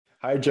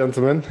Hi,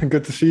 gentlemen.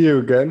 Good to see you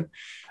again.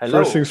 First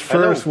Hello, things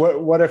first, hello.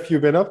 what have you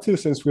been up to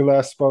since we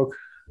last spoke?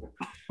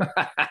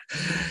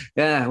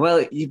 Yeah,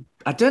 well,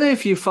 I don't know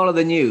if you follow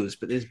the news,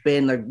 but there's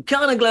been a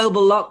kind of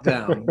global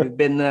lockdown. We've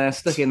been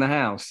stuck in the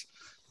house.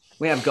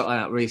 We have got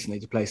out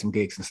recently to play some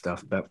gigs and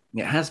stuff, but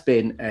it has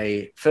been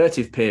a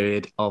furtive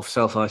period of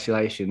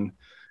self-isolation,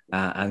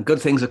 and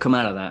good things have come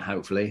out of that,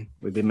 hopefully.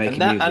 We've been And making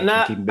now, and music and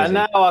now, keeping and busy.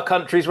 now our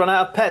country's run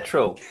out of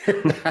petrol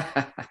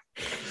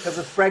because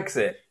of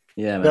Brexit.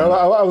 Yeah, Yeah, man.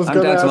 I was I'm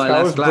going to down to ask, my how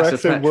last is glass of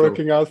Brexit petrol.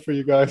 working out for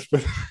you guys?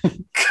 But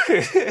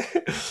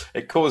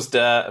It caused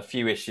a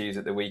few issues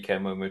at the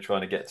weekend when we were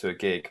trying to get to a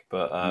gig,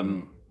 but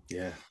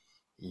Yeah.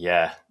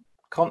 yeah,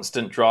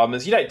 constant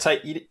dramas. You don't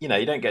take you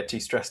don't get too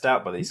stressed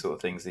out by these sort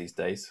of things these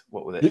days.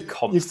 What with it you, you,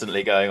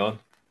 constantly going on?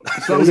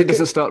 As yeah, long as you it can,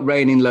 doesn't start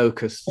raining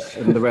locusts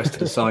and the rest of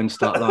the signs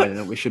start lining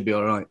up, we should be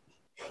all right.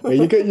 yeah,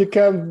 you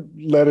can't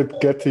let it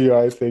get to you.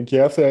 I think you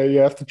have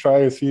to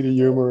try and see the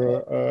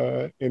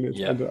humor in it,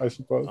 Yeah. I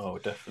suppose. Oh,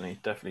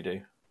 definitely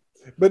do.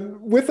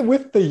 But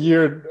with the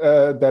year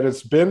that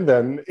it's been,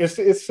 then is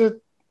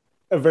it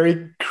a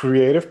very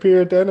creative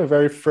period? Then a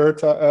very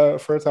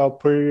fertile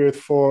period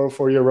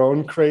for your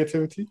own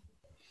creativity.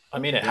 I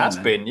mean, it Yeah, has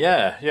man. been,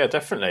 yeah,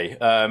 definitely.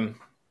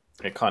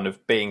 It kind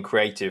of being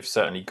creative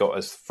certainly got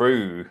us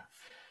through.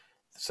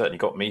 Certainly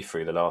got me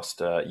through the last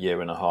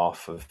year and a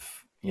half of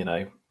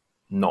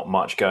not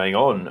much going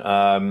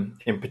on.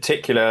 In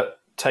particular,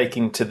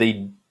 taking to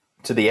the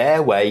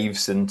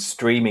airwaves and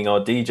streaming our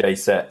DJ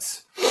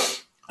sets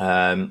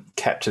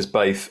kept us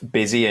both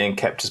busy and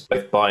kept us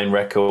both buying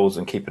records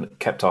and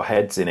kept our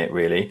heads in it.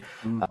 Really,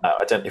 Mm.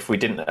 I don't if we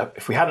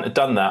hadn't have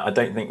done that, I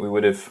don't think we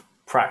would have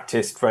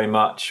practiced very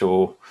much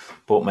or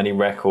bought many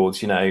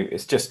records.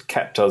 It's just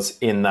kept us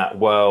in that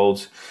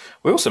world.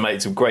 We also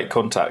made some great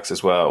contacts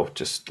as well,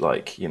 just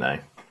like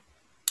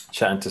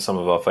chatting to some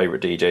of our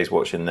favorite DJs,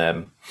 watching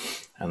them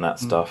and that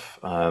stuff.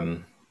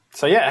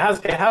 So yeah,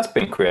 it has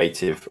been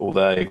creative,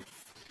 although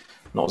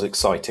not as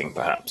exciting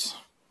perhaps.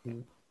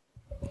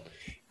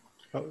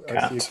 Oh,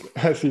 I see.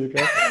 Cat. I see.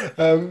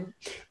 Okay.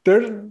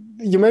 There,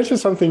 you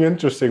mentioned something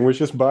interesting, which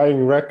is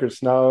buying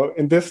records. Now,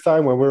 in this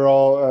time when we're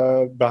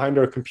all behind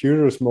our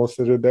computers most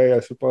of the day,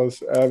 I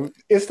suppose,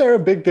 is there a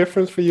big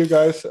difference for you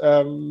guys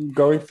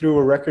going through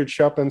a record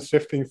shop and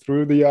sifting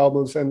through the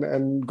albums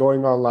and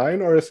going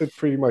online, or is it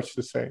pretty much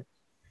the same?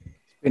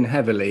 Been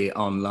heavily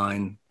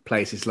online,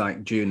 places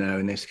like Juno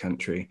in this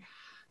country,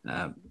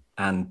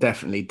 and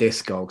definitely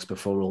Discogs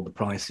before all the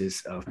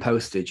prices of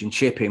postage and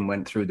shipping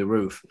went through the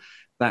roof.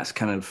 That's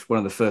kind of one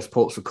of the first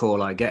ports of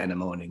call I get in the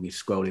morning is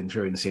scrolling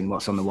through and seeing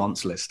what's on the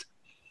wants list.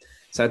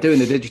 So doing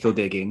the digital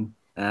digging,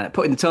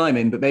 putting the time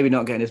in, but maybe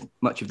not getting as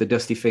much of the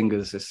dusty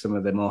fingers as some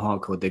of the more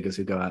hardcore diggers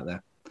who go out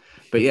there.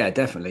 But yeah,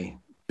 definitely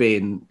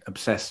being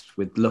obsessed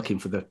with looking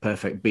for the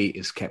perfect beat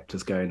has kept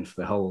us going for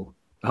the whole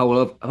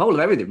of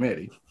everything,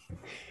 really.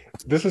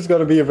 This is going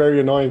to be a very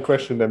annoying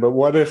question then, but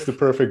what is the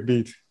perfect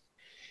beat?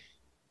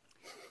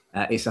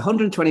 It's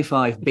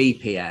 125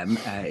 BPM.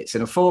 It's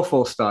in a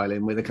 4/4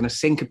 styling with a kind of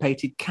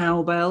syncopated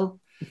cowbell.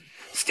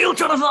 Still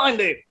trying to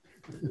find it.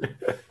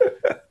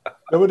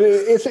 No, but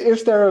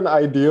is there an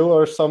ideal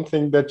or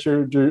something that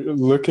you're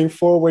looking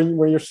for when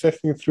you're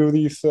sifting through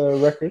these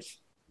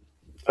records?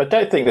 I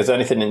don't think there's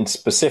anything in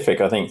specific.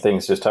 I think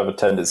things just have a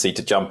tendency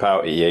to jump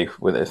out at you,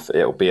 with if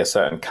it'll be a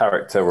certain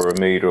character or a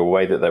mood or a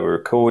way that they were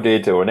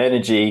recorded or an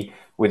energy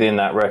within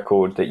that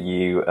record that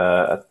you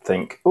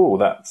think, oh,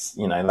 that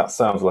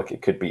sounds like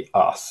it could be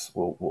us.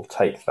 We'll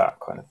take that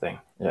kind of thing.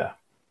 Yeah.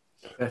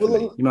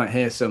 Definitely. You might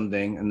hear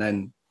something and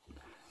then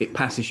it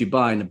passes you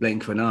by in the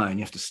blink of an eye and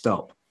you have to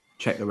stop,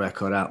 check the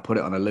record out, put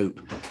it on a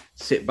loop,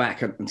 sit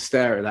back and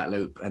stare at that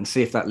loop and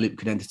see if that loop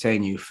can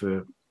entertain you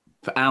for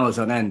hours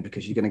on end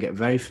because you're going to get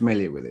very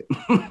familiar with it.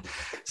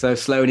 So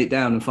slowing it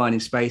down and finding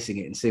spacing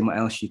it and seeing what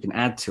else you can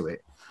add to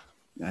it.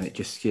 And it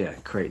just,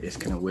 create this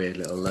kind of weird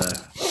little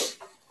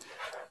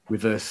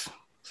reverse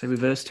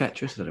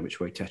Tetris. I don't know which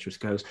way Tetris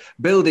goes.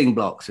 Building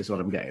blocks is what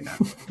I'm getting at.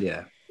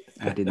 Yeah,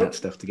 adding that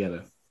stuff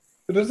together.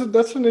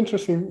 That's an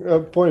interesting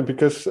point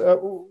because,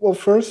 well,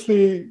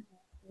 firstly,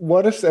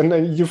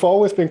 and you've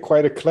always been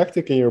quite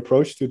eclectic in your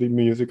approach to the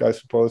music, I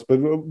suppose, but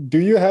do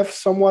you have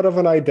somewhat of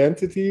an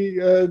identity,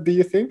 do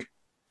you think?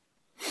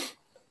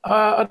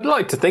 I'd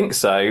like to think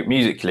so.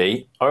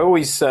 Musically, I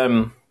always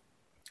I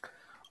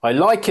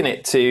liken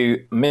it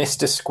to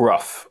Mr.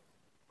 Scruff,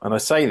 and I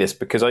say this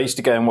because I used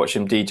to go and watch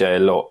him DJ a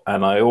lot,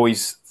 and I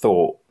always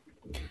thought,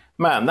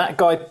 man, that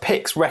guy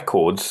picks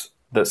records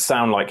that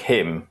sound like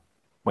him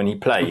when he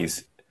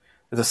plays.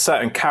 There's a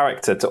certain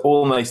character to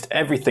almost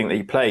everything that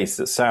he plays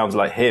that sounds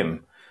like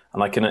him,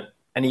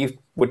 and he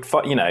would,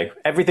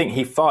 everything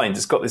he finds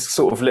has got this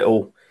sort of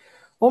little,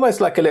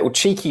 almost like a little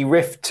cheeky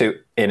riff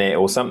in it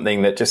or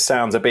something that just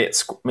sounds a bit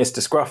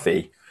Mr.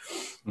 Scruffy.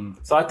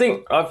 So I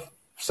think I've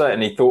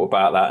certainly thought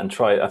about that and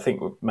tried. I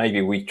think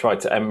maybe we tried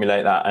to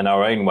emulate that in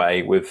our own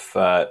way with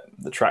the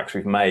tracks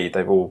we've made.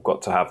 They've all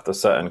got to have the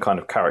certain kind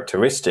of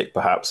characteristic,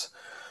 perhaps,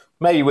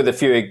 maybe with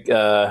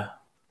a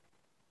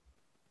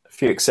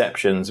few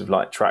exceptions of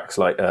like tracks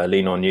like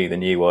Lean On You, the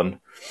new one,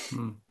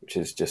 which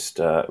is just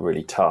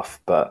really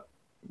tough. But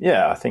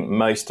yeah, I think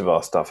most of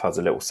our stuff has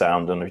a little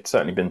sound, and we've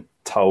certainly been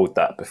told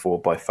that before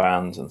by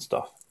fans and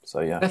stuff. So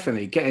yeah,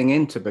 definitely getting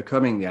into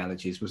becoming the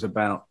Allergies was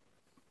about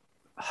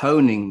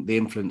honing the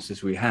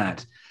influences we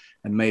had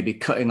and maybe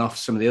cutting off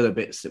some of the other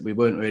bits that we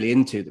weren't really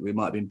into that we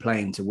might have been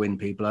playing to win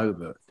people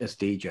over as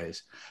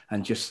DJs,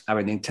 and just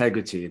having the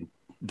integrity and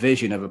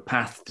vision of a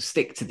path to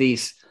stick to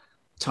these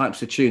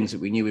types of tunes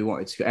that we knew we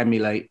wanted to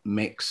emulate,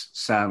 mix,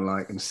 sound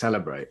like, and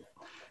celebrate.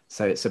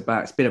 So it's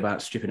been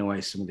about stripping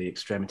away some of the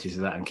extremities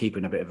of that and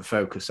keeping a bit of a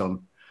focus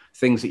on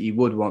things that you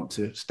would want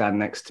to stand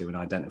next to and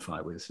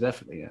identify with. So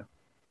definitely, yeah.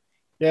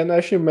 Yeah, and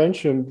as you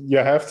mentioned, you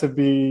have to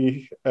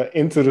be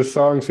into the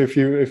songs if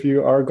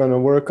you are going to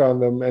work on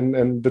them,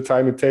 and the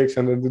time it takes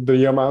and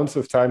the amounts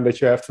of time that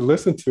you have to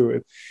listen to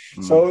it.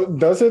 So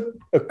does it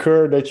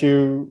occur that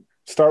you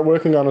start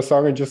working on a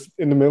song and just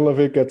in the middle of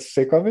it get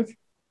sick of it?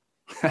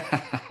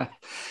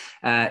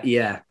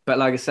 Yeah, but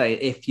like I say,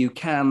 if you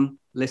can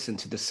listen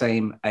to the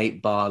same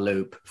 8-bar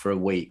loop for a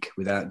week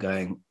without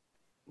going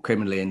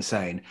criminally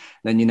insane,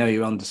 then you know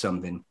you're onto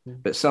something.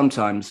 But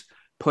sometimes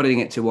putting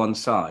it to one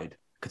side,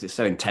 because it's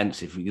so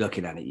intensive, you're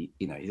looking at it,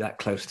 you know, you're that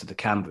close to the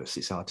canvas,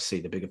 it's hard to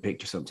see the bigger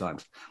picture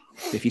sometimes.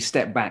 If you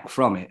step back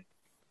from it,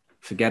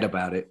 forget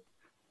about it,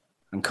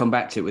 and come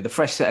back to it with a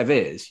fresh set of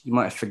ears, you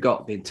might have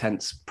forgot the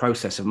intense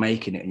process of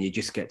making it, and you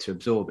just get to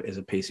absorb it as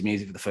a piece of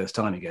music for the first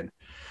time again.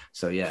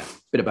 So yeah,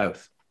 bit of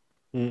both.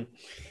 And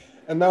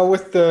now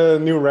with the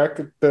new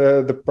record,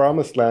 the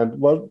Promised Land,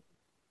 what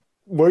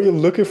were you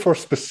looking for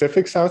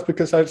specific sounds?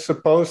 Because I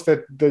suppose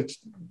that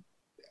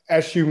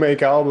as you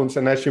make albums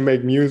and as you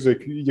make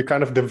music, you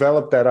kind of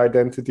develop that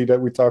identity that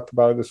we talked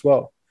about as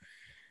well.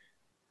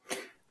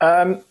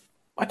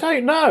 I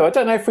don't know. I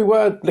don't know if we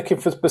were looking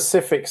for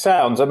specific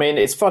sounds. I mean,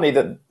 it's funny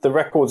that the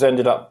records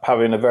ended up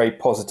having a very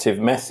positive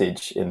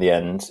message in the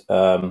end.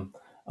 And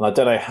I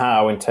don't know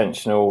how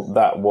intentional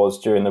that was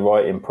during the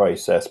writing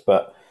process,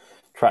 but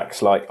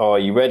tracks like Are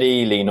You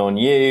Ready, Lean On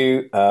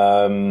You,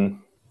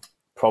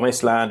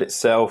 Promised Land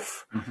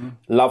itself,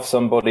 Love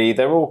Somebody,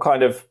 they're all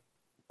kind of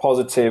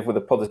positive with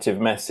a positive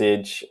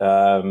message.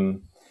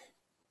 And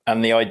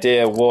the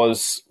idea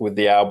was with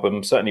the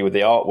album, certainly with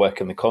the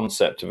artwork and the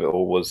concept of it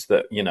all, was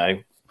that, you know,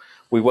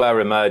 we were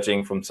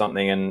emerging from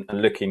something and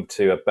looking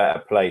to a better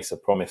place, a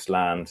promised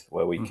land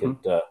where we could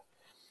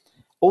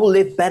all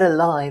live better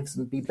lives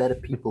and be better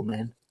people,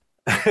 man.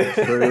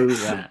 True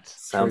that.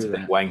 Sounds a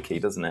bit wanky,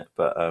 doesn't it?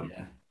 But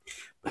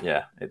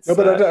yeah, it's. No,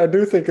 but I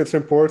do think it's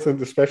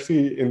important,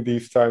 especially in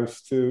these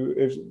times,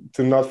 to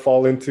not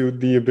fall into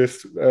the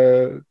abyss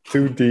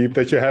too deep.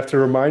 That you have to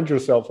remind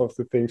yourself of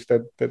the things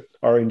that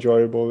are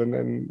enjoyable,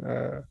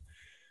 and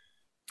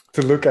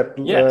to look at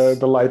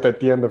the light at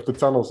the end of the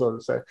tunnel, so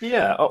to say.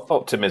 Yeah,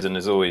 optimism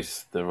is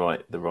always the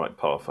right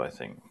path, I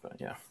think. But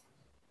yeah.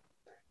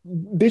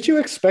 Did you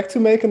expect to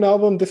make an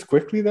album this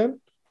quickly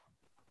then?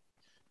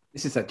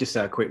 This is just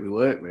how quick we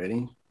work,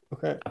 really.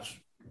 Okay.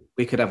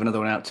 We could have another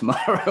one out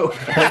tomorrow.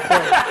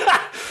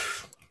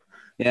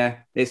 Yeah,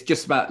 it's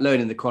just about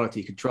learning the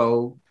quality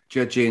control,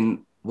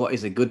 judging what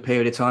is a good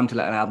period of time to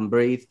let an album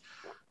breathe.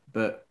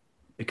 But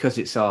because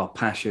it's our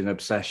passion,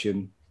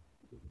 obsession,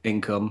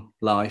 income,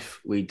 life,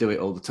 we do it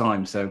all the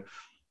time. So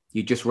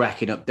you're just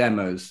racking up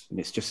demos, and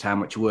it's just how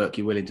much work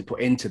you're willing to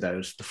put into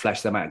those to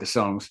flesh them out into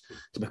songs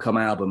to become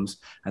albums,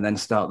 and then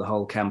start the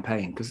whole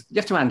campaign. Because you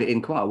have to hand it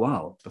in quite a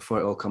while before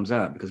it all comes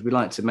out, because we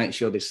like to make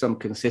sure there's some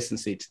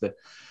consistency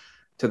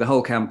to the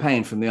whole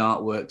campaign, from the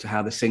artwork to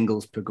how the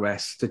singles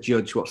progress, to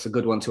judge what's a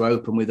good one to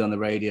open with on the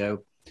radio,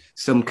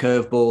 some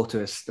curveball to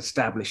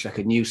establish like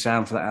a new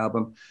sound for that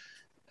album.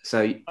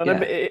 So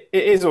it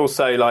is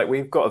also like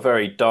we've got a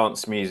very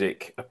dance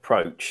music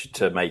approach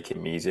to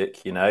making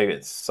music. You know,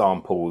 it's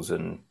samples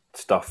and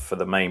stuff for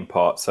the main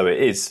part. So it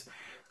is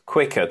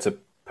quicker to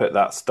put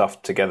that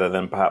stuff together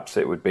than perhaps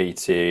it would be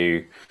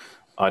to,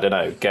 I don't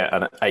know, get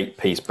an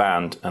 8-piece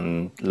band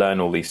and learn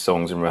all these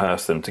songs and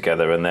rehearse them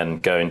together, and then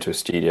go into a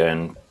studio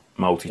and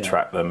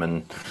multi-track them,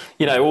 and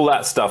you know, all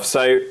that stuff.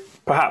 So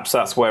perhaps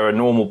that's where a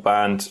normal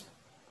band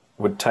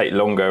would take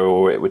longer,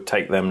 or it would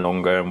take them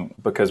longer, and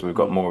because we've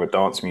got more of a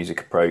dance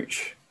music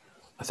approach,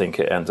 I think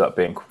it ends up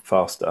being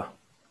faster.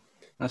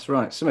 That's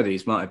right. Some of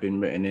these might have been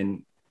written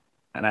in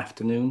an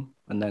afternoon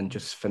and then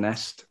just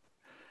finessed,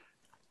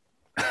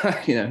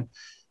 you know,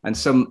 and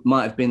some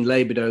might have been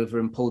laboured over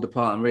and pulled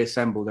apart and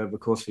reassembled over the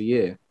course of a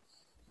year.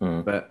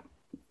 But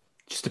it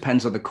just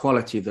depends on the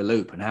quality of the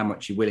loop and how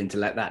much you're willing to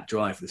let that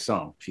drive the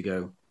song. If you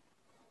go,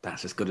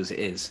 that's as good as it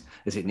is,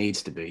 as it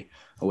needs to be,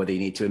 or whether you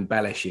need to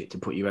embellish it to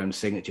put your own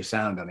signature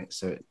sound on it,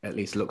 so it at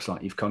least looks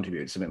like you've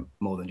contributed something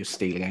more than just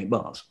stealing 8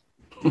 bars.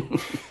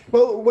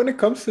 Well, when it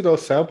comes to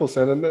those samples,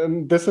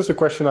 and this is a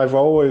question I've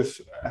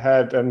always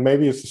had, and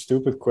maybe it's a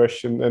stupid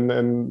question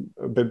and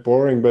a bit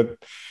boring,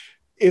 but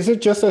is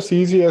it just as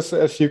easy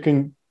as you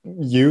can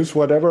use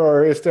whatever,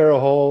 or is there a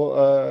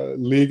whole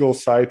legal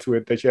side to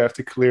it that you have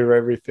to clear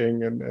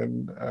everything,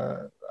 and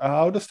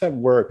how does that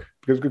work?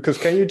 Because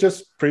can you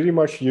just pretty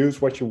much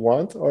use what you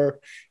want, or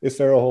is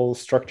there a whole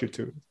structure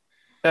to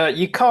it?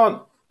 You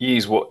can't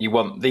use what you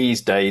want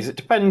these days. It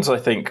depends, I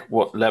think,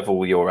 what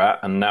level you're at.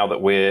 And now that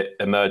we're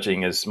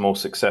emerging as more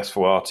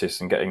successful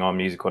artists and getting our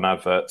music on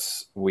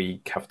adverts,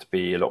 we have to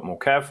be a lot more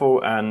careful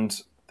and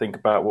think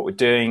about what we're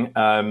doing.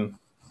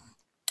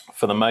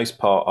 For the most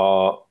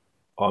part,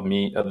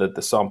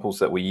 the samples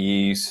that we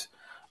use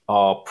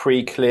are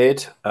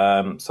pre-cleared.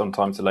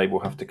 Sometimes the label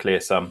have to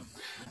clear some.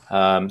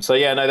 So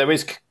yeah, no, there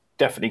is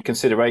definitely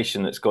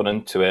consideration that's gone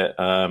into it.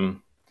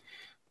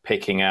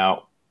 Picking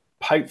out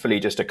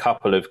hopefully just a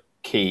couple of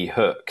key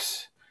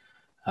hooks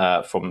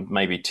from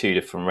maybe 2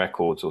 different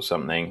records or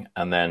something,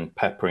 and then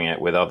peppering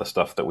it with other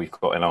stuff that we've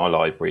got in our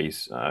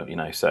libraries,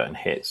 certain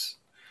hits,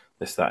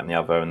 this, that, and the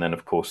other, and then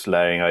of course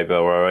layering over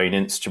our own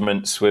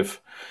instruments with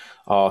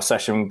our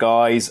session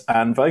guys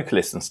and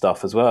vocalists and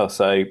stuff as well.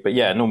 So, but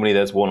yeah, normally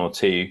there's 1 or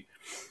 2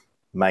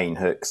 main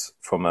hooks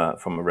from a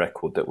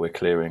record that we're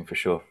clearing for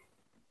sure.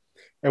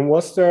 And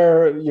was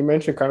there, you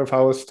mentioned kind of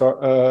how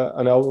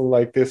an album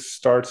like this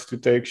starts to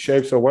take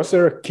shape. So was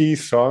there a key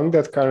song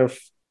that kind of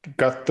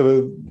got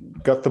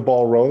the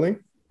ball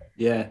rolling?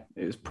 Yeah,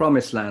 it was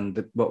Promised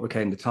Land, what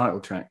became the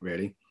title track,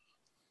 really.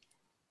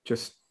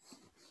 Just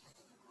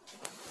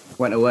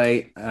went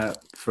away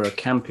for a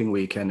camping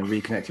weekend and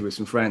reconnected with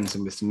some friends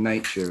and with some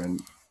nature,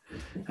 and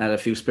had a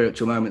few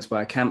spiritual moments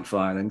by a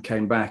campfire, and then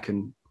came back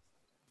and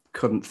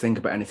couldn't think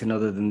about anything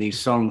other than these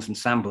songs and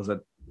samples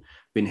I'd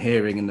been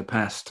hearing in the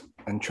past,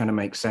 and trying to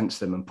make sense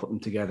of them and put them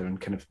together,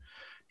 and kind of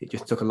it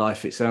just took a life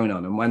of its own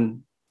on. And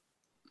when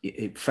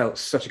it felt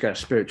such a great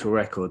spiritual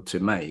record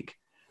to make,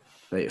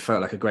 that it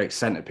felt like a great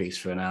centerpiece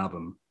for an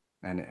album,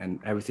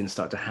 and everything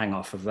started to hang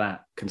off of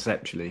that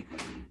conceptually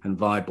and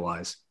vibe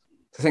wise.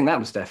 So I think that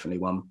was definitely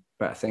one.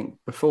 But I think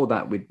before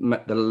that we'd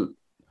met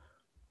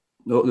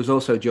there's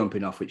also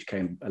Jumping Off, which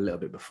came a little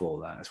bit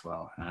before that as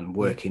well, and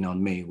Working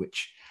on Me,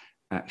 which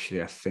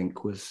actually I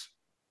think was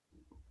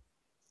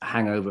a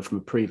hangover from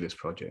a previous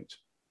project.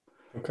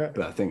 Okay.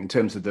 But I think in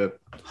terms of the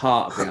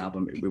heart of the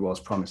album, it was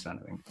Promised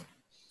Land, I think.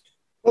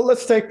 Well,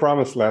 let's take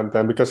Promised Land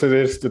then, because it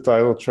is the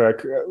title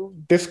track.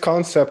 This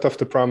concept of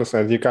the Promised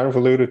Land, you kind of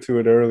alluded to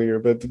it earlier,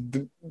 but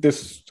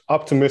this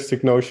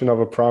optimistic notion of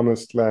a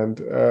Promised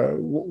Land,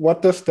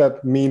 what does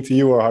that mean to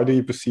you, or how do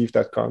you perceive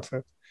that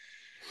concept?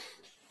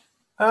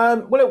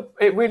 Well,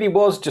 it really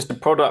was just a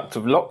product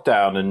of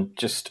lockdown and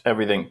just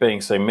everything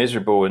being so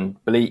miserable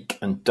and bleak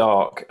and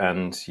dark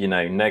and,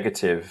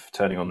 negative,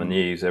 turning on the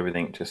news,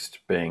 everything just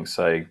being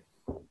so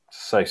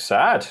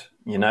sad.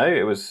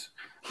 It was,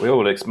 we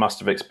all must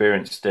have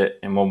experienced it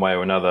in one way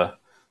or another,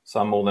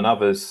 some more than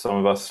others. Some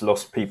of us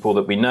lost people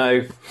that we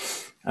know.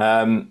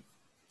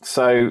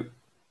 So,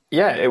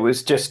 yeah, it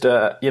was just, we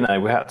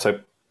had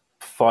to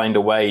find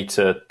a way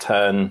to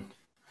turn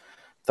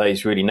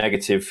those really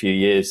negative few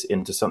years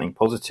into something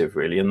positive,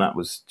 really, and that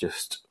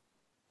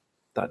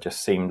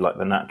just seemed like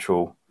the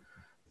natural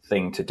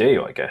thing to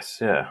do, I guess.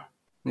 Yeah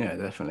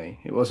Definitely,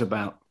 it was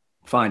about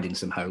finding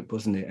some hope,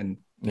 wasn't it? And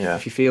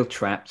if you feel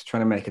trapped,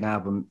 trying to make an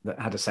album that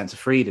had a sense of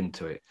freedom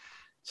to it.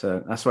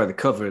 So that's why the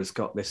cover has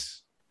got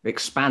this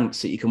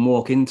expanse that you can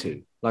walk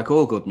into. Like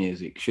all good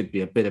music should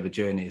be a bit of a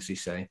journey, as you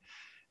say.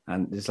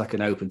 And there's like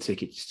an open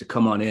ticket just to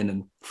come on in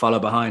and follow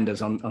behind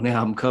us on the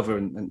album cover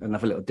and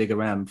have a little dig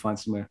around and find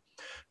somewhere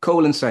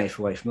cool and safe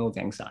away from all the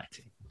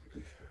anxiety.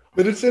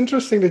 But it's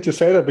interesting that you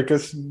say that,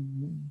 because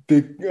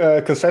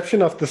the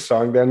conception of the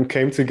song then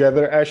came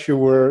together as you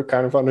were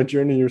kind of on a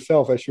journey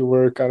yourself, as you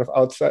were kind of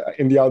outside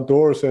in the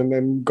outdoors and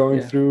then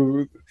going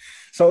through.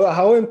 So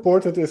how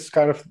important is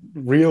kind of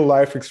real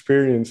life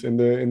experience in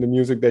the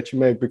music that you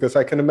make? Because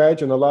I can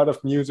imagine a lot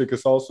of music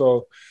is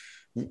also,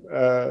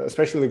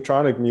 especially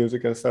electronic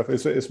music and stuff,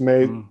 is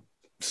made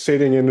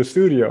sitting in the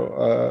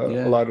studio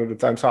a lot of the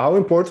time. So how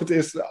important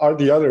are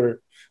the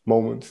other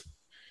moments?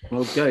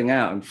 Well, going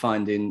out and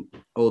finding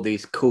all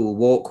these cool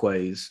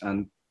walkways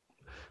and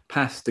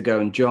paths to go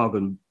and jog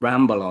and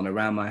ramble on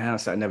around my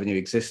house that I never knew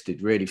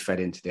existed really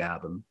fed into the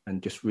album,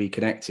 and just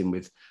reconnecting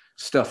with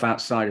stuff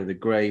outside of the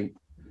grey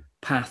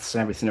paths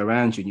and everything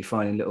around you, and you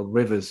finding little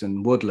rivers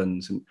and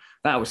woodlands, and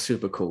that was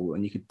super cool.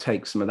 And you could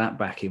take some of that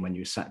back in when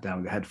you sat down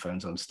with your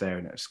headphones on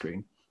staring at a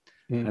screen.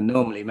 And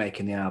normally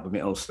making the album,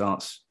 it all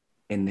starts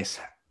in this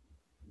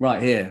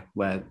right here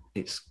where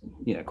it's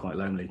quite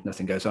lonely,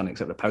 nothing goes on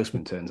except the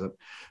postman turns up.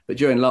 But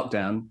during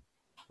lockdown,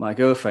 my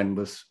girlfriend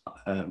was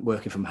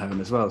working from home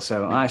as well,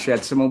 so I actually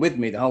had someone with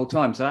me the whole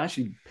time. So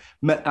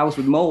I was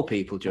with more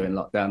people during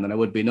lockdown than I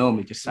would be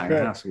normally, just sat in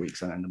the house for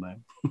weeks on end of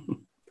moment.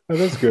 Oh,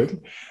 that's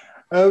good.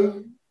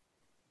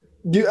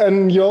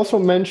 You also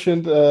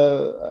mentioned,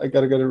 I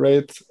gotta get it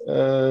right,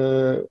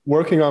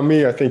 Working on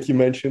Me. I think you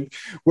mentioned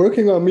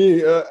Working on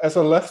Me as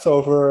a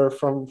leftover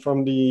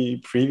from the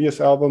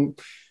previous album.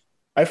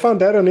 I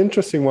found that an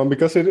interesting one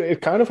because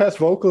it kind of has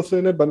vocals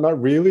in it, but not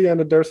really,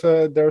 and there's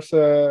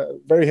a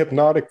very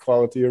hypnotic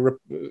quality,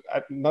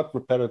 not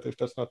repetitive.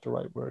 That's not the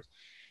right word.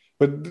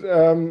 But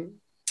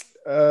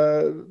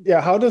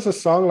yeah, how does a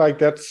song like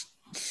that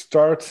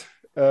start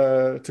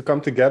to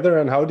come together,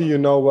 and how do you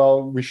know,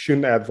 well, we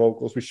shouldn't add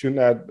vocals, we shouldn't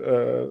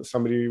add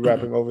somebody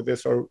rapping over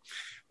this, or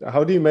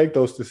how do you make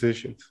those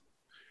decisions?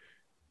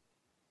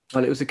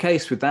 Well, it was a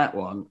case with that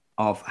one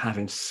of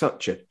having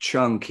such a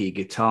chunky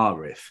guitar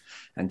riff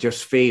and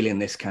just feeling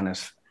this kind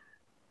of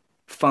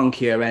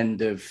funkier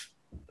end of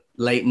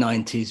late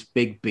 90s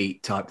big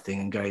beat type thing,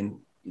 and going,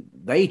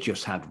 they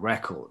just had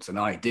records and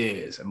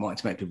ideas and wanted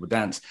to make people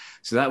dance.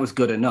 So that was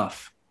good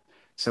enough.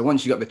 So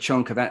once you got the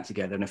chunk of that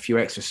together and a few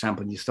extra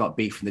samples, and you start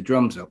beefing the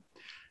drums up,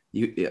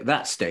 you at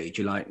that stage,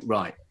 you're like,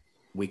 right,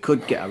 we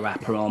could get a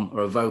rapper on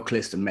or a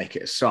vocalist and make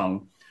it a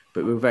song,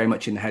 but we were very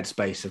much in the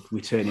headspace of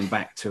returning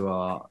back to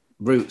our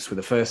roots with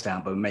the first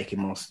album and making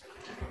more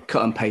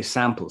cut and paste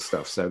sample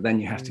stuff. So then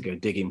you have to go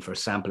digging for a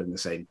sample in the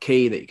same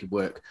key that you could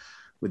work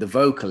with the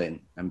vocal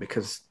in. And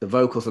because the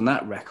vocals on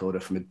that record are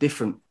from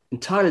a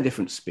entirely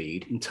different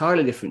speed,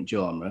 entirely different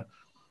genre,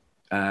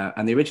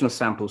 and the original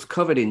samples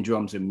covered in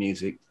drums and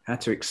music, had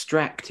to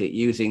extract it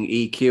using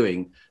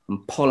EQing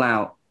and pull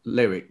out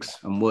lyrics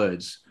and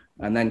words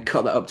and then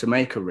cut that up to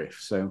make a riff.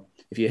 So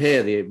if you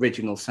hear the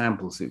original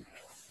samples, you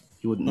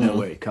wouldn't know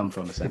where it come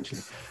from,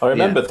 essentially. I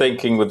remember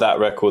thinking with that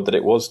record that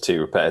it was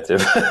too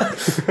repetitive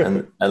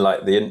and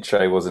like the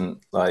intro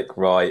wasn't like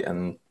right.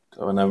 And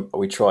I know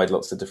we tried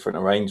lots of different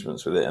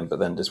arrangements with it, but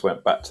then just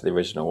went back to the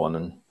original one,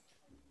 and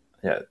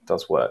yeah, it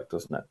does work,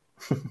 doesn't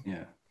it?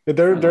 Yeah.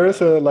 There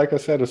is like I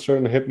said, a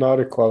certain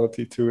hypnotic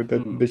quality to it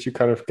that you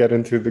kind of get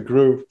into the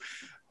groove.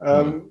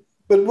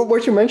 But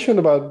what you mentioned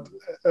about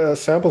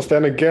samples,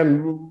 then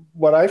again,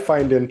 what I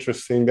find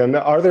interesting, then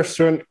are there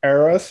certain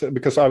eras,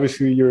 because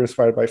obviously you're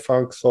inspired by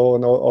funk, soul,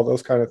 and all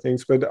those kind of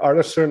things, but are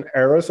there certain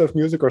eras of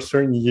music or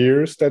certain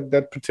years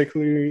that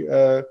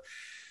particularly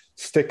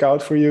stick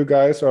out for you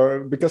guys?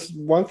 Or because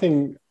one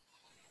thing,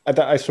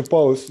 I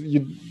suppose,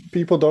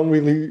 people don't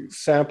really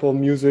sample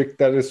music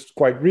that is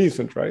quite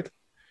recent, right?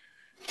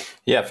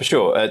 Yeah, for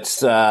sure. It's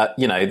the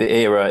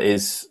era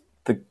is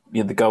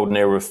the golden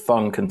era of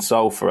funk and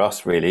soul for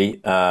us,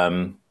 really.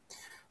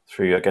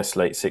 Through, I guess,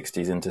 late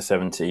 60s into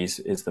 70s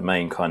is the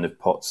main kind of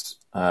pots.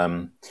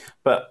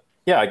 But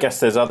yeah, I guess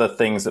there's other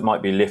things that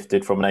might be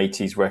lifted from an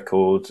 80s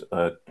record,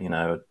 a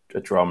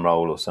drum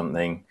roll or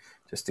something,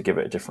 just to give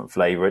it a different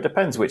flavour. It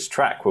depends which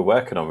track we're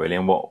working on, really,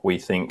 and what we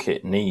think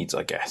it needs,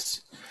 I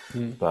guess.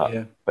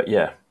 But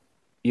yeah.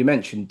 You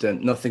mentioned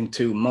nothing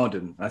too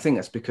modern. I think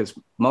that's because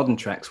modern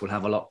tracks will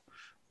have a lot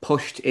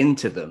pushed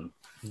into them.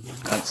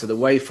 And so the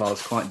wave file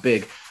is quite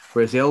big.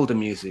 Whereas the older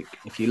music,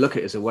 if you look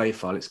at it as a wave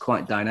file, it's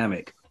quite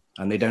dynamic.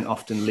 And they don't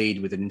often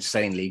lead with an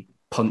insanely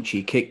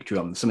punchy kick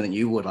drum, something that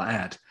you would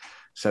add.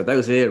 So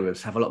those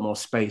eras have a lot more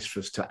space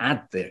for us to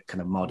add the kind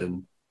of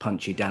modern,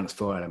 punchy dance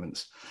floor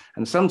elements.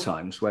 And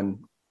sometimes when,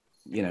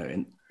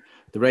 the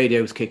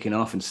radio was kicking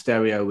off and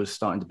stereo was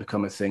starting to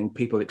become a thing,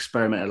 people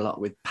experimented a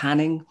lot with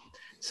panning.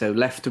 So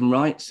left and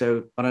right.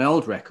 So on an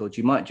old record,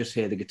 you might just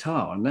hear the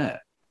guitar on there.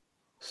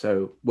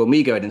 So when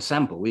we go in and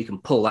sample, we can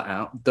pull that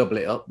out, double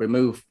it up,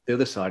 remove the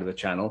other side of the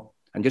channel,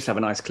 and just have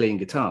a nice clean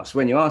guitar. So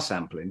when you are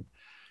sampling,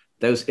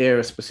 those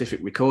era-specific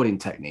recording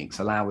techniques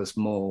allow us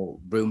more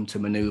room to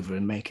maneuver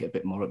and make it a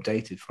bit more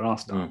updated for our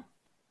style.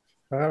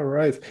 All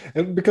right.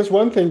 And because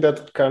one thing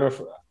that kind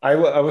of I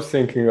was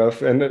thinking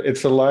of, and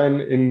it's a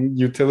line in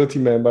Utility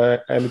Man by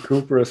Andy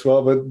Cooper as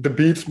well, but the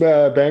beats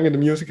bang and the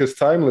music is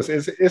timeless.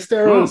 Is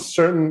there a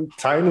certain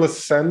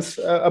timeless sense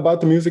about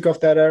the music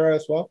of that era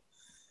as well?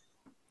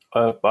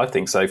 I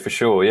think so, for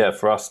sure. Yeah,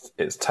 for us,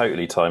 it's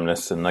totally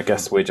timeless. And I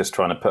guess we're just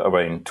trying to put our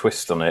own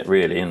twist on it,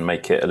 really, and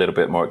make it a little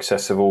bit more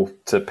accessible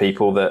to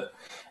people that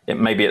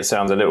maybe it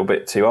sounds a little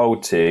bit too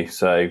old to.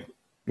 So,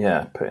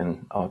 yeah,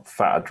 putting our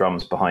fatter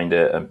drums behind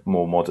it, a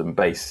more modern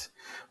bass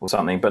or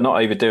something, but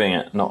not overdoing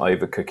it, not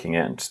overcooking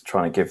it, and just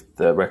trying to give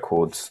the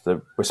records the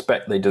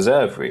respect they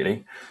deserve,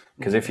 really.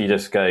 Because if you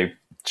just go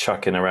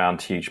chucking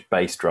around huge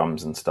bass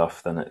drums and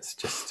stuff, then it's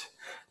just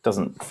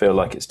doesn't feel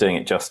like it's doing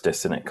it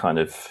justice, and it kind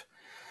of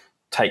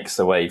takes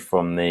away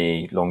from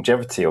the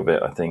longevity of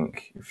it. I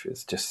think if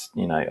it's just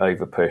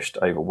over pushed,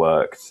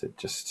 overworked,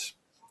 it's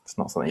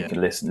not something you can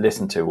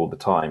listen to all the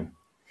time.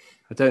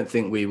 I don't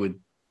think we would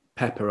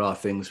pepper our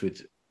things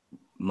with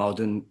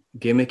modern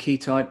gimmicky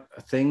type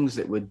things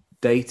that would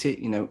date it.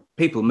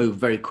 People move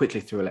very quickly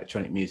through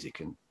electronic music,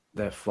 and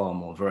they're far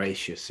more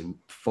voracious in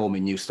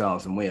forming new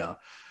styles than we are.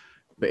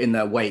 But in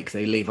their wake,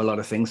 they leave a lot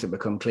of things that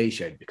become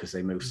cliched because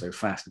they move so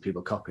fast and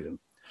people copy them.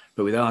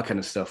 But with our kind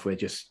of stuff, we're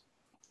just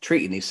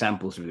treating these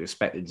samples with the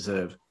respect they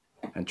deserve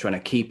and trying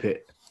to keep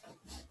it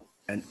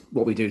and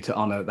what we do to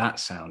honor that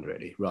sound,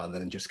 really, rather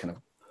than just kind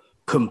of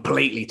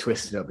completely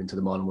twist it up into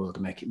the modern world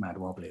and make it mad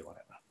wobbly or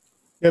whatever.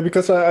 Yeah,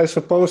 because I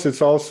suppose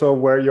it's also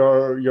where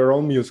your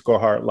own musical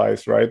heart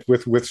lies, right?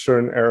 With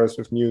certain eras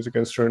of music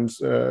and certain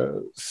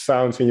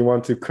sounds, and you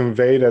want to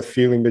convey that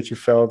feeling that you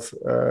felt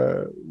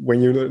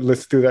when you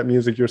listen to that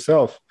music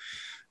yourself.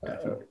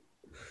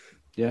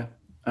 Yeah,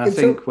 I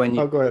think when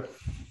you... Oh, go ahead.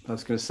 I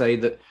was going to say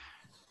that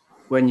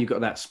when you've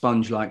got that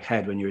sponge-like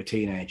head when you're a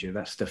teenager,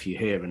 that stuff you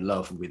hear and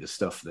love will be the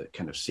stuff that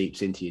kind of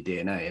seeps into your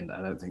DNA. And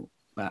I don't think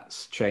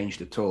that's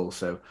changed at all.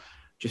 So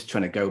just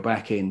trying to go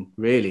back in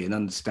really and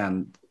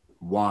understand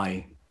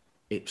why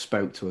it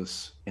spoke to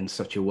us in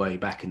such a way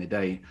back in the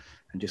day,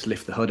 and just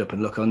lift the hood up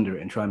and look under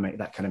it and try and make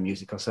that kind of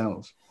music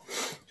ourselves.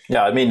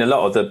 Yeah, I mean, a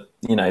lot of the,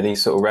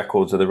 these sort of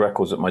records are the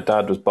records that my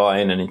dad was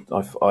buying, and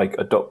I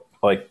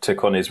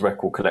took on his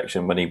record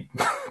collection when he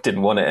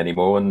didn't want it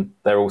anymore, and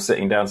they're all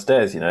sitting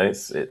downstairs.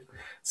 It's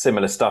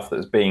similar stuff that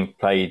was being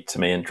played to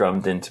me and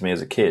drummed into me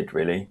as a kid,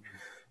 really.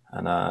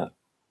 And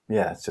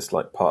it's just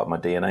like part of my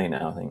DNA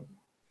now, I think.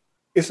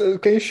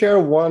 Can you share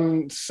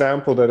one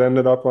sample that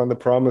ended up on the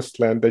Promised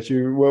Land that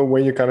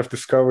when you kind of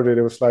discovered it,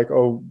 it was like,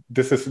 oh,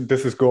 this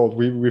is gold.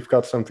 We've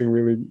got something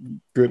really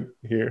good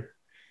here.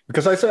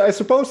 Because I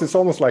suppose it's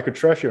almost like a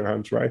treasure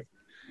hunt, right?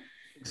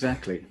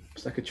 Exactly.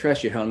 It's like a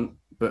treasure hunt,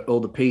 but all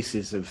the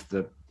pieces of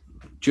the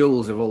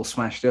jewels are all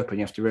smashed up, and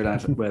you have to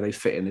realize where they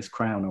fit in this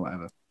crown or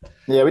whatever.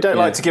 Yeah, we don't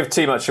like to give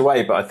too much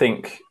away, but I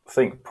think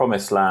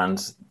Promised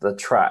Land, the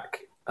track,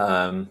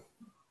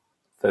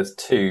 there's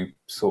two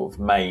sort of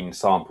main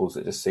samples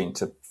that just seem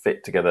to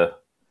fit together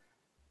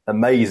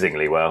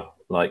amazingly well,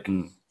 like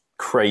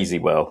crazy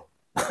well.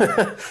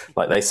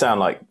 Like they sound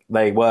like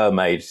they were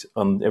made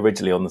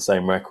originally on the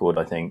same record,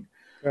 I think.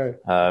 Right.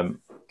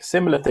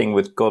 Similar thing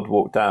with God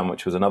Walk Down,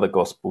 which was another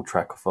gospel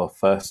track of our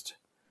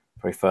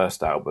very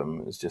first album.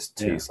 It was just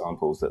two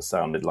samples that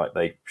sounded like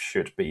they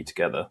should be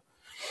together.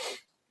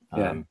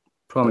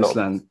 Promised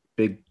Land,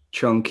 big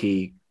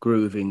chunky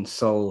grooving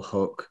soul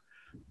hook,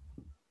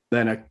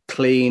 then a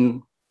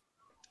clean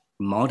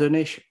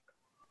modernish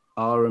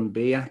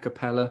R&B a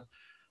cappella,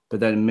 but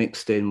then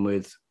mixed in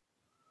with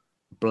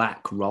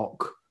black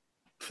rock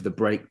for the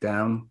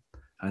breakdown,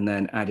 and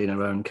then adding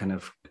our own kind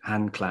of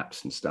hand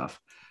claps and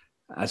stuff,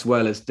 as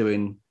well as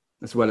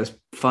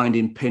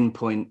finding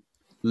pinpoint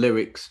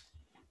lyrics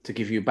to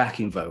give you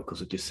backing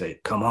vocals or just say,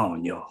 come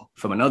on, y'all,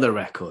 from another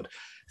record.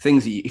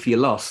 Things that if you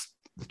lost,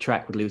 the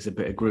track would lose a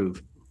bit of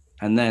groove.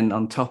 And then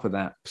on top of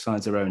that,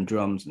 besides our own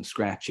drums and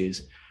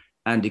scratches,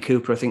 Andy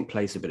Cooper, I think,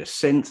 plays a bit of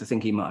synth. I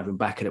think he might have been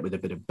backing it with a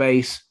bit of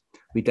bass.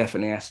 We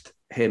definitely asked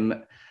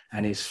him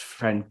and his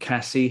friend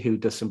Cassie, who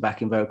does some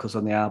backing vocals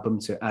on the album,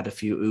 to add a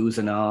few oohs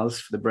and ahs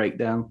for the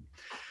breakdown.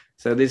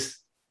 So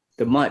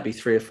there might be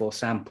 3 or 4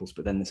 samples,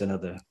 but then there's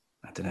another,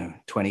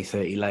 20,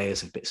 30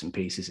 layers of bits and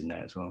pieces in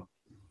there as well.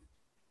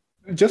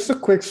 Just a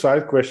quick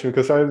side question,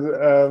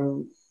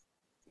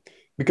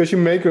 because you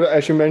make,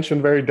 as you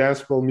mentioned, very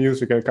danceable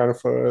music and kind of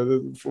for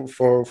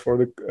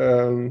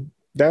the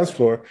dance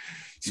floor.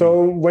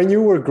 So when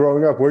you were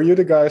growing up, were you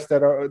the guys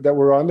that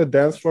were on the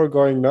dance floor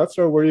going nuts,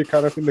 or were you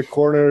kind of in the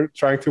corner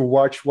trying to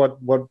watch what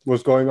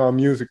was going on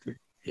musically?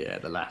 Yeah,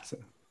 the latter.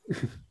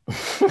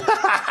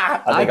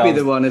 I'd be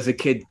the one as a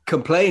kid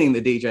complaining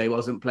the DJ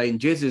wasn't playing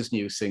Jizz's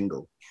new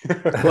single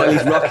while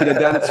he's rocking a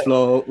dance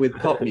floor with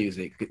pop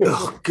music.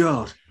 Oh,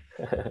 God.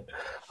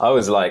 I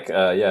was like,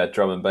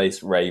 drum and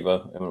bass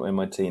raver in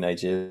my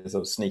teenage years. I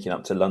was sneaking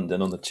up to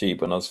London on the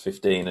tube when I was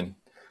 15 and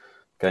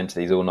going to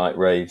these all-night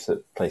raves at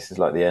places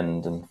like The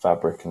End and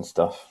Fabric and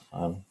stuff.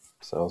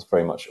 So I was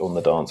very much on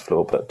the dance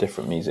floor, but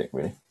different music,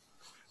 really.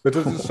 But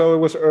so it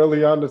was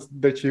early on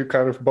that you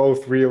kind of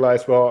both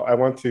realized, well, I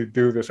want to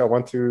do this. I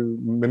want to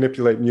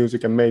manipulate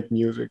music and make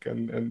music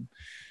and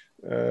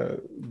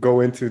go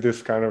into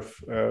this kind of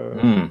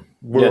world.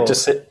 Yeah,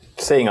 just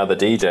seeing other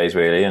DJs,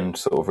 really, and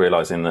sort of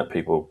realizing that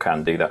people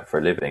can do that for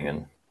a living,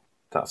 and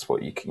that's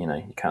what you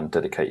can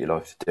dedicate your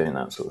life to doing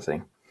that sort of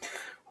thing. It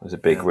was a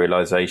big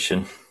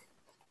realization.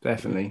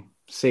 Definitely.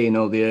 Seeing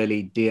all the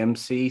early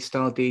DMC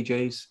style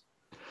DJs,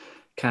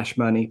 Cash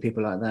Money,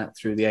 people like that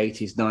through the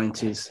 80s,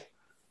 90s,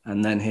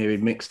 and then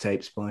hearing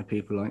mixtapes by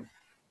people like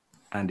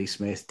Andy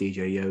Smith,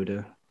 DJ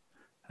Yoda,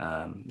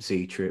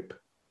 Z Trip,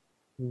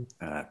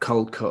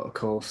 Cold Cut, of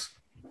course,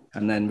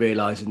 and then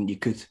realizing you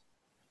could,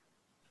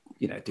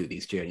 do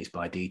these journeys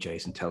by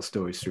DJs and tell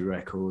stories through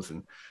records,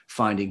 and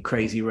finding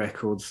crazy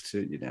records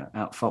to,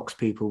 outfox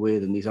people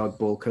with, and these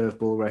oddball,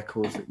 curveball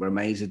records that were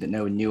amazing that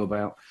no one knew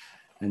about,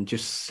 and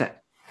just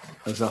set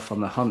us off on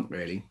the hunt,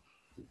 really.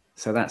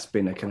 So that's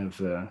been a kind of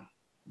a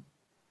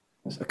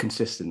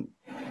consistent,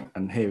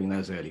 and hearing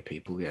those early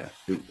people,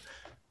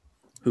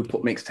 who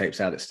put mixtapes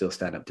out that still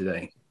stand up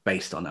today,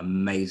 based on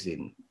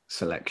amazing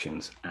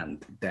selections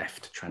and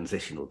deft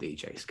transitional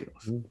DJ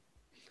skills.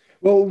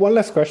 Well, one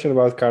last question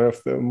about kind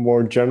of the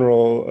more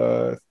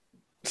general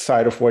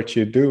side of what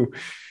you do.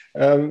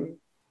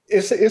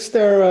 Is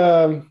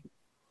there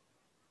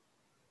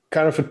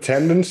kind of a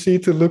tendency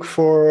to look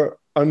for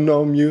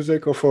unknown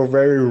music or for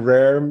very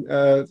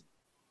rare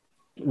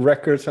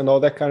records and all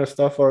that kind of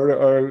stuff,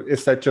 or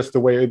is that just the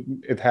way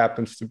it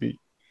happens to be?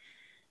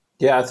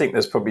 Yeah, I think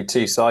there's probably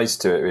 2 sides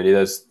to it, really.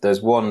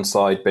 There's one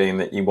side being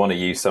that you want to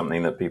use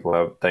something that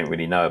people don't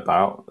really know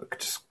about,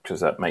 just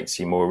because that makes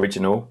you more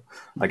original,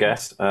 I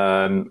guess.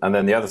 And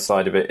then the other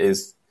side of it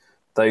is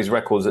those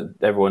records that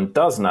everyone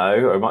does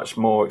know are much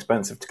more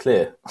expensive to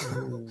clear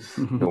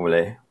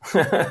normally.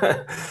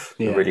 They're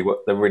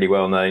really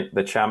well known.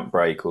 The Champ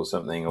Break or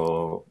something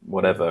or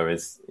whatever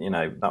is,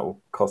 that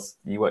will cost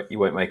you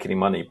won't make any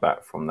money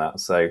back from that.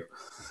 So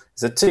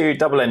it's a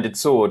double-ended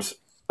sword.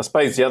 I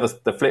suppose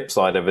the flip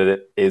side of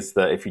it is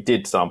that if you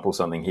did sample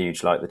something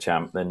huge like the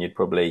Champ, then you'd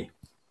probably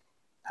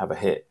have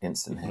a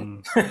instant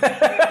hit,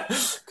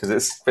 because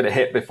it's been a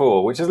hit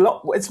before, which is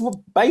it's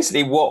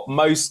basically what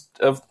most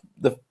of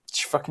the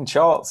fucking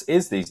charts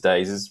is these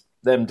days, is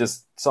them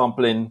just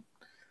sampling,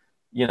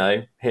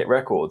 hit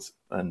records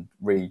and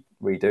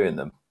redoing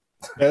them.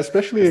 Yeah,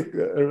 especially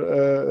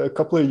a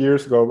couple of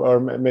years ago, or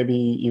maybe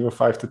even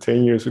 5 to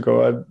 10 years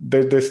ago,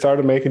 they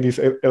started making these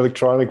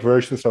electronic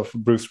versions of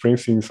Bruce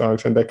Springsteen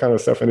songs and that kind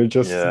of stuff, and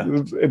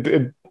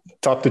it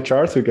topped the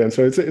charts again.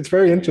 So it's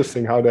very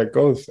interesting how that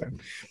goes. Then.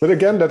 But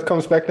again, that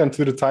comes back then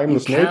to the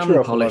timeless nature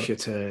of polish a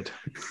turd.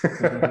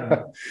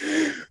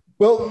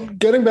 Well,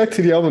 getting back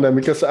to the album then,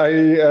 because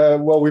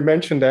we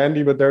mentioned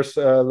Andy, but there's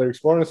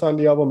Lyrics Warners on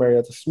the album,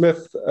 Marietta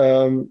Smith.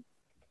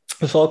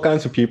 There's all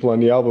kinds of people on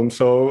the album.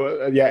 So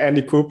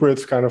Andy Cooper,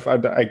 it's kind of,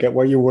 I get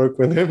why you work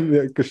with him,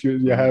 because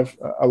you have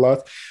a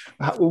lot.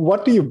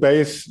 What do you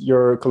base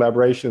your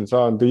collaborations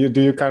on? Do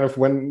you kind of,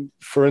 when,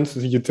 for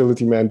instance,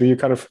 Utility Man, do you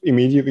kind of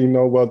immediately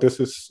know, well, this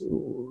is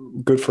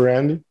good for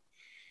Andy?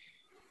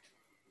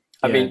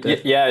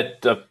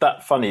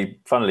 That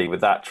funnily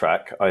with that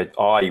track,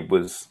 I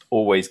was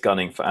always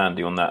gunning for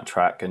Andy on that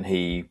track, and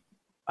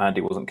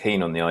Andy wasn't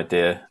keen on the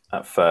idea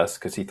at first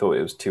because he thought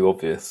it was too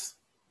obvious.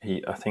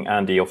 I think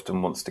Andy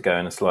often wants to go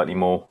in a slightly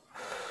more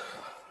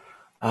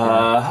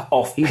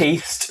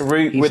off-piste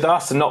route with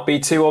us and not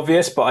be too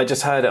obvious. But I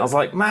just heard it. I was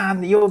like,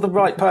 man, you're the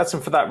right person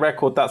for that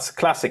record. That's a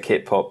classic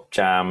hip-hop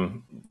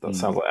jam. That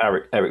sounds like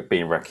Eric B.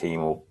 and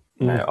Rakim, or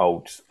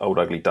old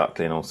Ugly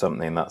Duckling or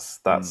something.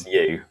 That's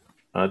you.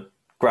 And I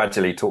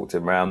gradually talked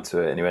him around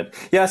to it, and he went,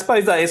 yeah, I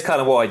suppose that is kind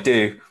of what I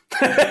do.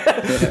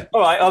 All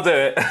right, I'll do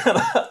it.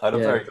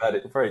 I'm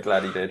very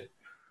glad he did.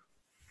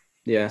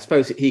 Yeah, I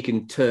suppose he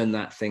can turn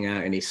that thing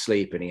out in his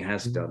sleep, and he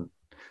has done.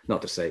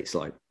 Not to say it's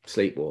like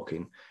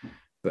sleepwalking,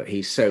 but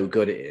he's so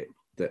good at it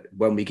that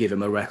when we give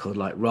him a record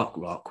like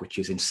Rock, which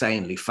is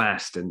insanely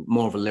fast and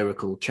more of a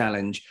lyrical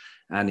challenge,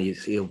 and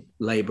he'll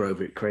labour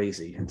over it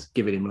crazy, and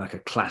giving him like a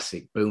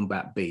classic boom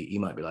bap beat, he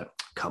might be like,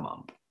 come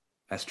on,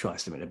 let's try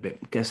something a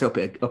bit, guess up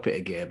it a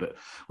gear. But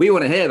we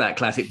want to hear that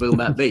classic boom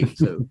bap beat,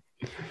 so...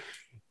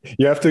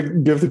 You have to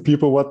give the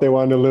people what they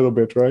want a little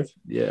bit, right?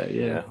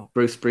 Yeah.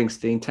 Bruce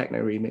Springsteen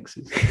techno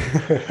remixes.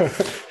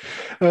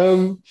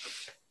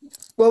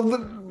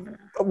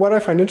 What I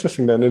find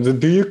interesting then is,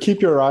 do you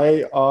keep your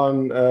eye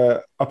on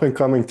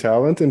up-and-coming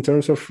talent in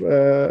terms of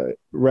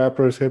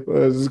rappers,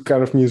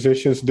 kind of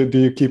musicians? Do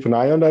you keep an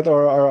eye on that,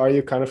 or are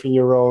you kind of in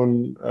your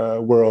own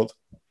world?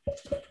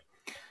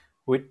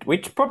 We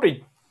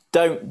probably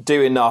don't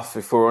do enough,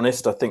 if we're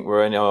honest. I think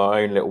we're in our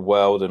own little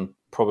world and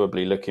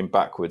probably looking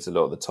backwards a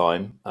lot of the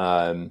time.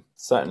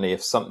 Certainly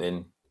if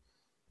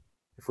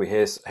we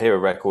hear a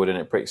record and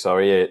it pricks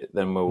our ear,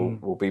 then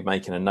we'll be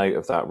making a note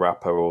of that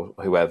rapper or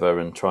whoever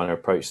and trying to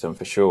approach them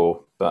for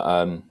sure.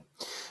 But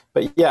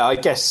yeah, I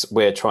guess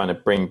we're trying to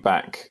bring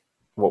back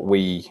what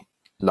we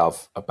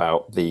love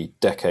about the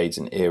decades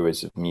and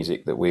eras of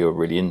music that we were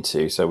really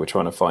into. So we're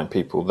trying to find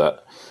people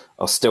that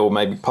are still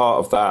maybe part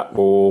of that,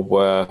 or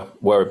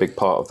were a big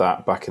part of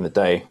that back in the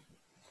day.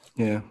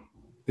 Yeah.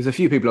 There's a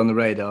few people on the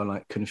radar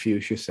like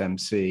Confucius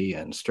MC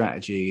and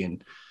Strategy,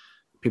 and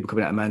people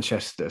coming out of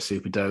Manchester that are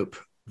super dope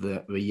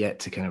that we're yet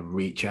to kind of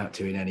reach out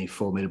to in any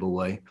formidable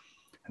way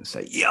and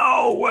say,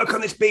 yo, work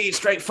on this beat,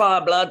 straight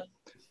fire, blood.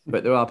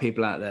 But there are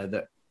people out there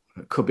that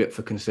could be up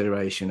for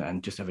consideration,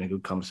 and just having a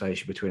good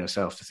conversation between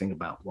ourselves to think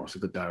about what's a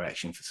good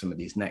direction for some of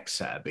these next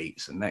set of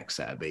beats.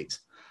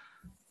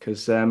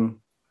 Because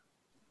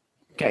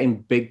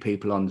getting big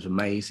people on is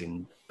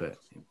amazing, but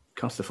it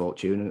costs a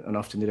fortune, and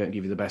often they don't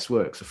give you the best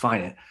work. So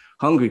find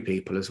hungry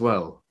people as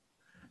well,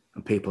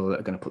 and people that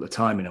are going to put the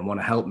time in and want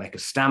to help make a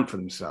stamp for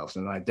themselves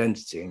and an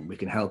identity, and we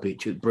can help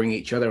bring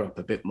each other up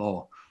a bit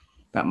more.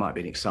 That might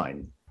be an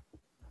exciting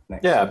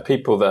next step.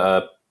 People that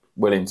are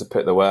willing to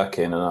put the work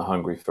in and are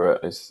hungry for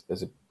it is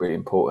really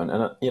important,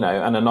 and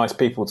and are nice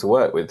people to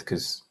work with,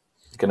 because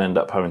you can end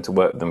up having to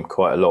work with them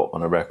quite a lot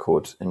on a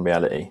record in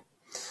reality.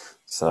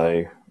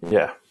 So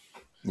yeah,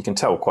 you can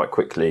tell quite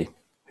quickly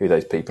who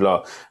those people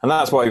are, and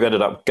that's why we've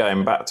ended up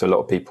going back to a lot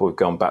of people. We've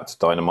gone back to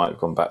Dynamite, we've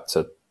gone back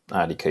to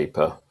Andy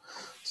Cooper,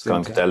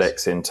 Skunkadelic,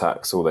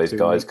 Syntax, all those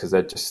guys, because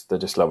they're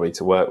just lovely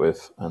to work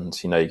with, and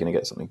you're going to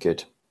get something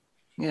good.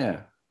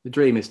 Yeah, the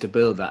dream is to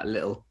build that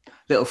little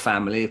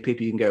family of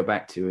people you can go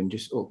back to and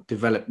just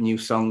develop new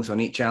songs on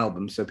each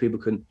album, so people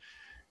can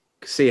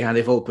see how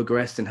they've all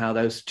progressed and how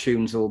those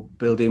tunes all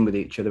build in with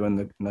each other in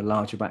the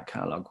larger back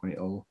catalogue when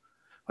all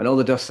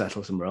the dust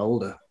settles and we're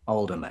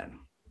older men.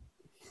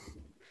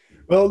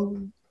 Well,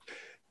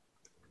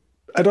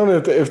 I don't know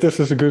if this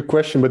is a good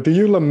question, but do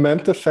you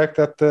lament the fact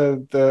that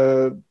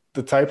the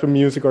the type of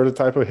music or the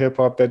type of hip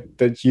hop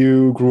that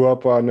you grew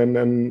up on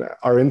and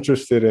are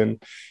interested in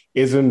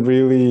isn't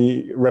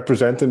really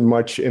represented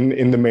much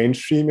in the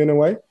mainstream in a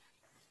way?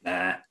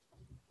 Nah.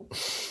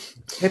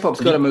 Hip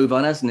hop's got to move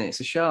on, hasn't it? It's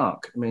a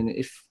shark. I mean,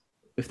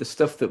 if the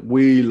stuff that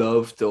we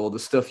loved or the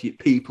stuff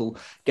people,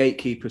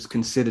 gatekeepers,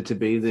 considered to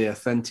be the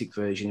authentic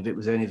version, if it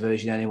was the only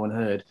version anyone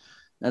heard,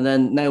 and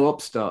then no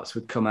upstarts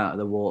would come out of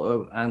the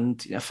water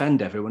and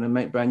offend everyone and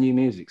make brand new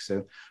music.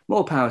 So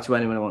more power to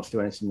anyone who wants to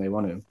do anything they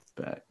want to.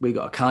 But we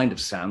got a kind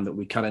of sound that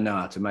we kind of know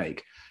how to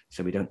make.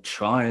 So we don't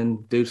try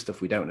and do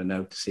stuff we don't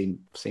know to seem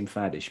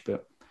faddish.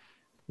 But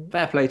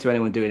fair play to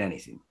anyone doing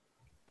anything.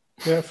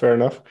 Yeah, fair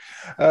enough.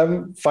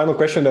 Final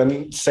question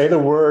then. Say the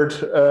Word.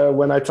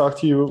 When I talked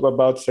to you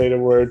about Say the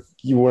Word,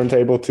 you weren't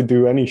able to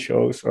do any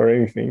shows or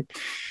anything.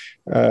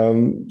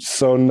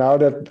 So now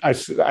that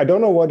I don't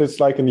know what it's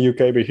like in the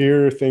UK, but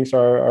here things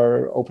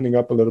are opening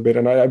up a little bit.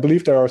 And I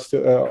believe there are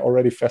still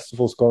already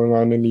festivals going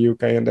on in the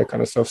UK and that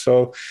kind of stuff.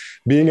 So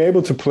being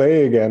able to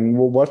play again,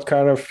 what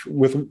kind of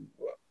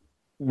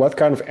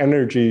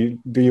energy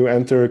do you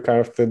enter kind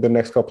of the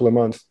next couple of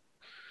months?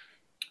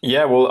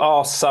 Yeah, well,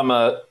 our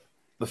summer,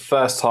 the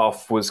first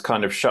half was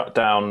kind of shut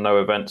down.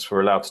 No events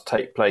were allowed to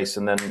take place.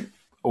 And then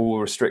all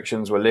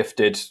restrictions were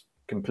lifted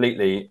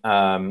completely.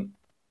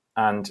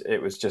 And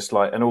it was just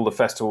like, and all the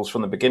festivals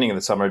from the beginning of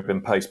the summer had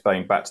been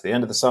postponed back to the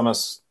end of the summer.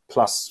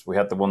 Plus we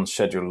had the ones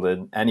scheduled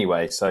in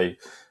anyway. So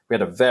we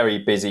had a very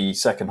busy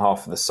second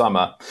half of the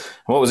summer.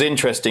 And what was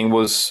interesting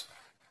was,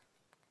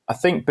 I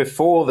think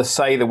before the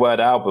Say the Word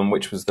album,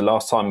 which was the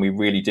last time we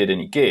really did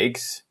any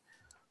gigs,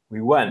 we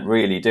weren't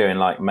really doing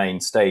like main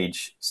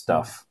stage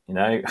stuff,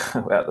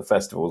 at the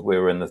festivals. We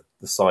were in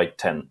the side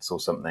tents or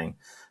something.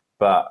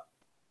 But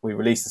we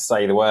released the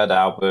Say the Word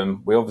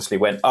album. We obviously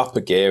went up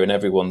a gear in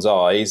everyone's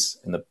eyes,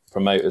 in the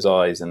promoters'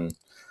 eyes and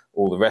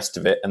all the rest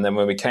of it. And then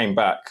when we came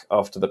back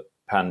after the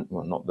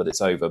well, not that it's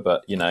over,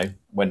 but,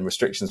 when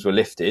restrictions were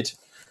lifted,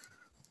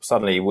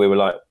 suddenly we were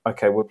like,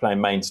 okay, we're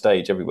playing main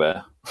stage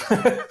everywhere.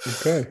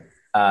 Okay.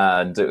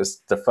 And it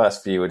was the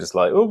first few were just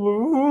like,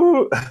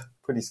 oh,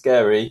 pretty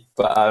scary.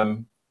 But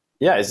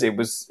it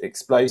was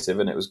explosive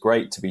and it was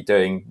great to be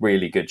doing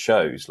really good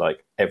shows.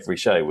 Like every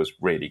show was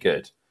really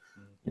good.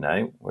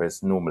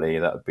 Whereas normally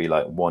that would be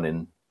like one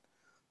in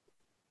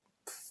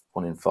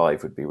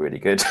 5 would be really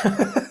good,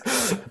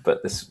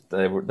 but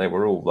they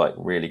were all like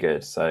really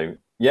good. So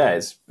yeah,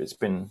 it's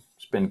been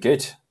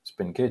good. It's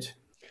been good.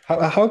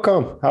 How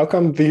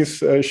come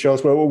these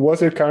shows? Well,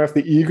 was it kind of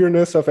the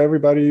eagerness of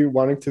everybody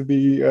wanting to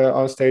be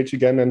on stage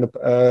again, and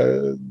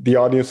the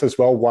audience as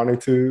well wanting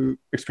to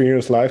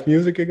experience live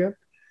music again?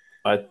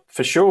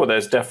 For sure,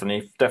 there's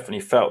definitely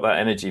felt that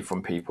energy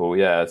from people.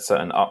 Yeah, a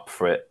certain up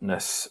for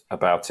itness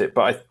about it.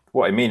 But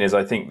what I mean is,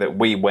 I think that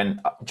we went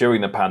during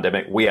the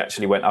pandemic. We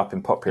actually went up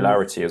in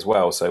popularity as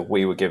well. So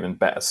we were given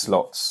better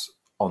slots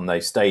on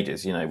those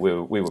stages. We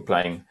were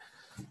playing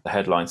the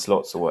headline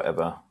slots or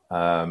whatever.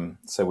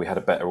 So we had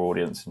a better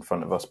audience in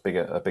front of us,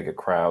 a bigger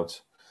crowd.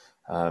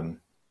 Both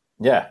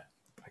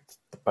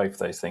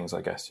those things,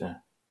 I guess. Yeah.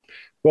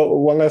 Well,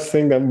 one last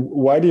thing then.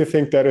 Why do you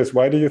think that is?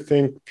 Why do you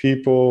think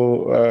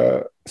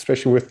people,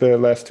 especially with the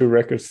last 2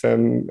 records,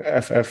 then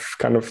FF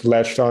kind of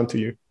latched onto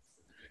you?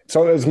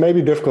 So it's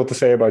maybe difficult to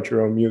say about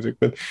your own music,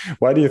 but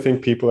why do you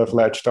think people have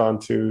latched on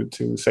to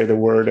Say the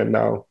Word and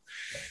now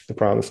The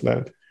Promised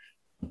Land?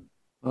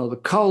 Well, the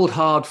cold,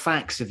 hard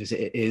facts of it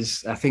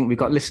is, I think we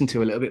got listened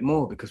to a little bit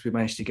more because we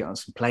managed to get on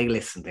some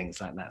playlists and things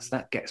like that. So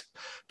that gets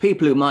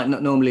people who might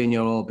not normally in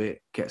your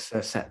orbit gets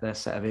their set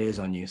of ears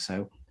on you.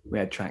 So we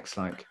had tracks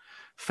like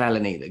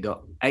Felony that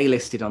got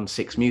A-listed on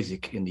Six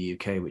Music in the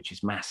UK, which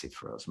is massive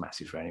for us,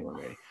 massive for anyone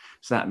really.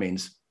 So that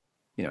means,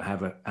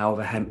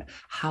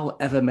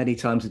 however many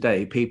times a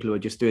day, people who are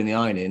just doing the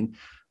ironing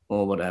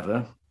or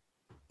whatever,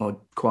 or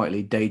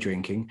quietly day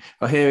drinking,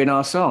 are hearing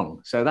our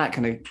song. So that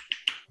kind of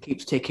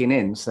keeps ticking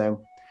in.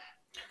 So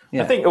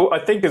yeah. I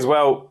think as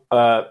well,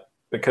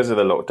 because of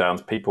the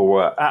lockdowns, people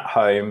were at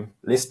home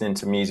listening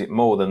to music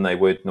more than they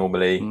would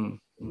normally.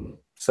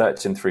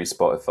 Searching through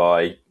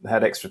Spotify, they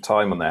had extra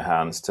time on their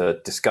hands to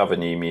discover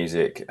new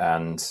music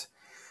and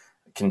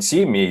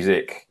consume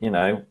music.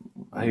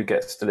 Who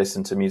gets to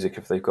listen to music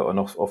if they've got an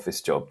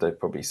office job? They've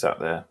probably sat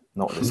there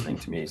not listening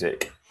to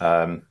music.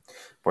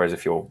 Whereas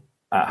if you're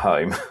at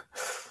home,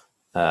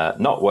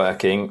 not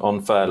working,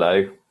 on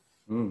furlough,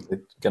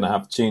 you're going to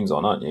have tunes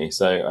on, aren't you?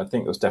 So I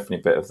think there was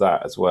definitely a bit of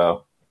that as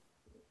well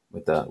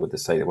with the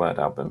Say the Word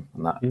album,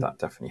 and that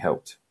definitely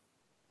helped.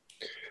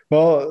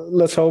 Well,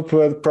 let's hope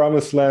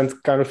Promised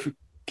Land kind of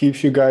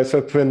keeps you guys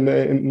up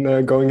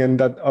in going in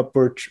that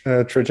upward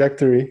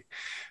trajectory.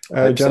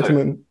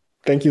 Gentlemen,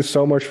 thank you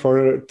so much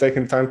for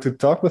taking time to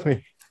talk with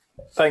me.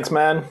 Thanks,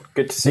 man.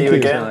 Good to see you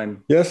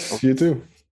again. Yes, you too.